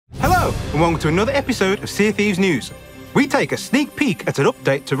and welcome to another episode of Sea of Thieves News. We take a sneak peek at an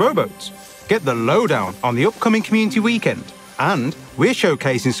update to Rowboats, get the lowdown on the upcoming community weekend, and we're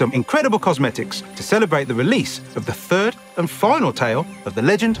showcasing some incredible cosmetics to celebrate the release of the third and final tale of the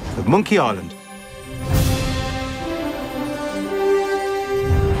legend of Monkey Island.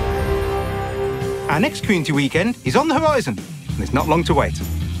 Our next community weekend is on the horizon, and it's not long to wait.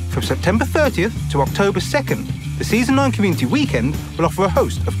 From September 30th to October 2nd, the Season 9 Community Weekend will offer a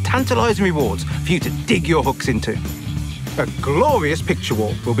host of tantalising rewards for you to dig your hooks into. A glorious picture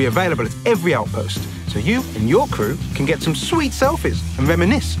wall will be available at every outpost, so you and your crew can get some sweet selfies and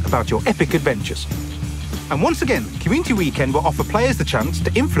reminisce about your epic adventures. And once again, Community Weekend will offer players the chance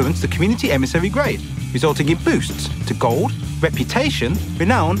to influence the Community Emissary grade, resulting in boosts to gold, reputation,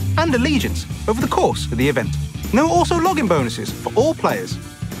 renown, and allegiance over the course of the event. And there are also login bonuses for all players,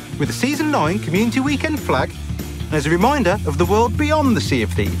 with the Season 9 Community Weekend flag, and as a reminder of the world beyond the Sea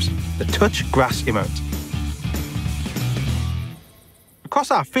of Thieves, the Touch Grass emote.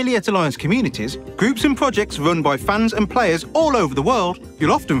 Across our Affiliate Alliance communities, groups and projects run by fans and players all over the world,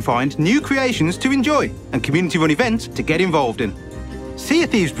 you'll often find new creations to enjoy and community-run events to get involved in. Sea of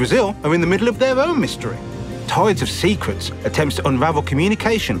Thieves Brazil are in the middle of their own mystery. Tides of Secrets attempts to unravel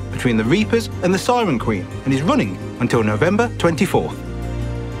communication between the Reapers and the Siren Queen and is running until November 24th.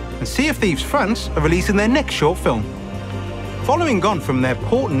 And Sea of Thieves France are releasing their next short film. Following on from their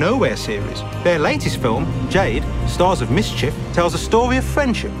Port Nowhere series, their latest film, Jade, Stars of Mischief, tells a story of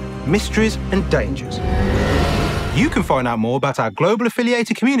friendship, mysteries and dangers. You can find out more about our global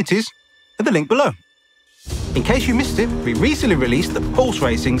affiliated communities at the link below. In case you missed it, we recently released the Pulse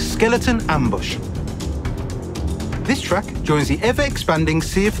Racing Skeleton Ambush. This track joins the ever-expanding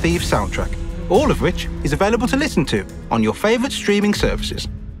Sea of Thieves soundtrack, all of which is available to listen to on your favourite streaming services.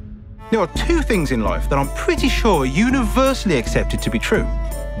 There are two things in life that I'm pretty sure are universally accepted to be true.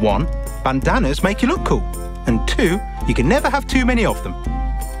 One, bandanas make you look cool. And two, you can never have too many of them.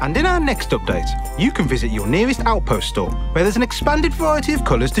 And in our next update, you can visit your nearest outpost store where there's an expanded variety of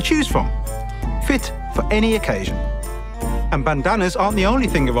colours to choose from, fit for any occasion. And bandanas aren't the only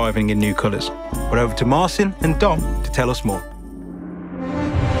thing arriving in new colours. But over to Marcin and Dom to tell us more.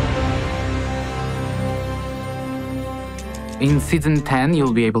 In Season 10,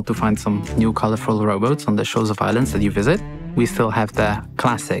 you'll be able to find some new colourful rowboats on the shores of islands that you visit. We still have the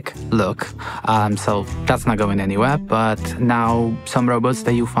classic look, so that's not going anywhere, but now some rowboats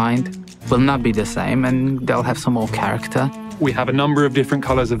that you find will not be the same and they'll have some more character. We have a number of different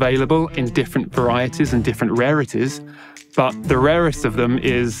colours available in different varieties and different rarities, but the rarest of them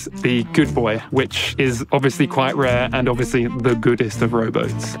is the Good Boy, which is obviously quite rare and obviously the goodest of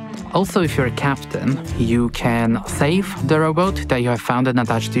rowboats. Also, if you're a captain, you can save the rowboat that you have found and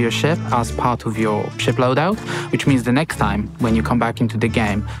attached to your ship as part of your ship loadout, which means the next time when you come back into the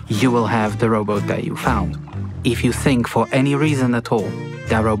game, you will have the rowboat that you found. If you think for any reason at all,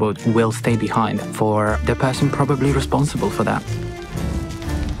 that rowboat will stay behind for the person probably responsible for that.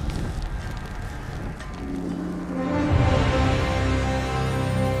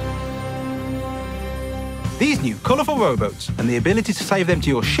 These new colourful rowboats and the ability to save them to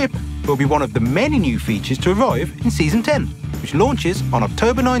your ship will be one of the many new features to arrive in Season 10, which launches on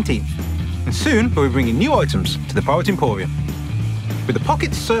October 19th. And soon we'll be bringing new items to the Pirate Emporium. With the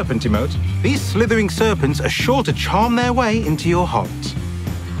Pocket Serpent emote, these slithering serpents are sure to charm their way into your hearts.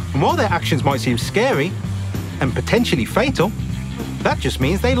 And while their actions might seem scary and potentially fatal, that just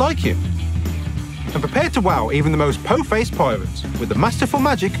means they like you. And prepare to wow even the most po-faced pirates with the masterful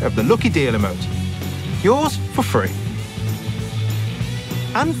magic of the Lucky Deal emote. Yours for free.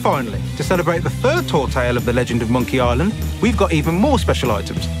 And finally, to celebrate the third tall tale of the legend of Monkey Island, we've got even more special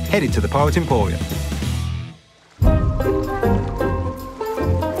items headed to the Pirate Emporium.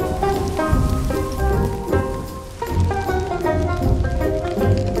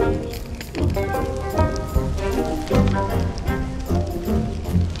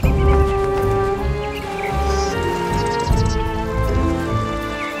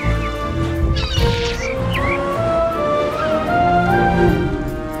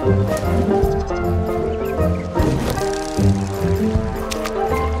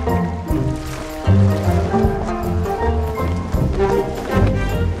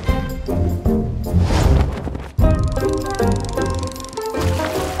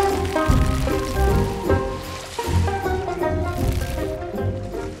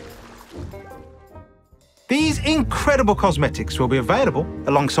 These incredible cosmetics will be available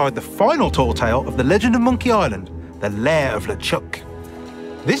alongside the final tall tale of the Legend of Monkey Island, the Lair of LeChuck.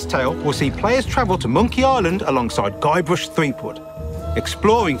 This tale will see players travel to Monkey Island alongside Guybrush Threepwood,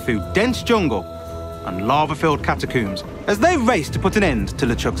 exploring through dense jungle and lava-filled catacombs as they race to put an end to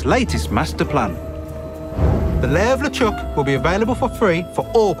LeChuck's latest master plan. The Lair of LeChuck will be available for free for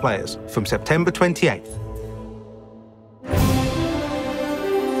all players from September 28th.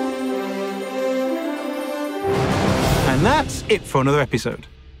 And that's it for another episode.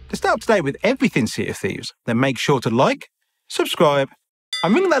 To stay up to date with everything Sea of Thieves, then make sure to like, subscribe,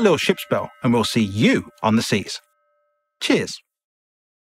 and ring that little ship's bell, and we'll see you on the seas. Cheers.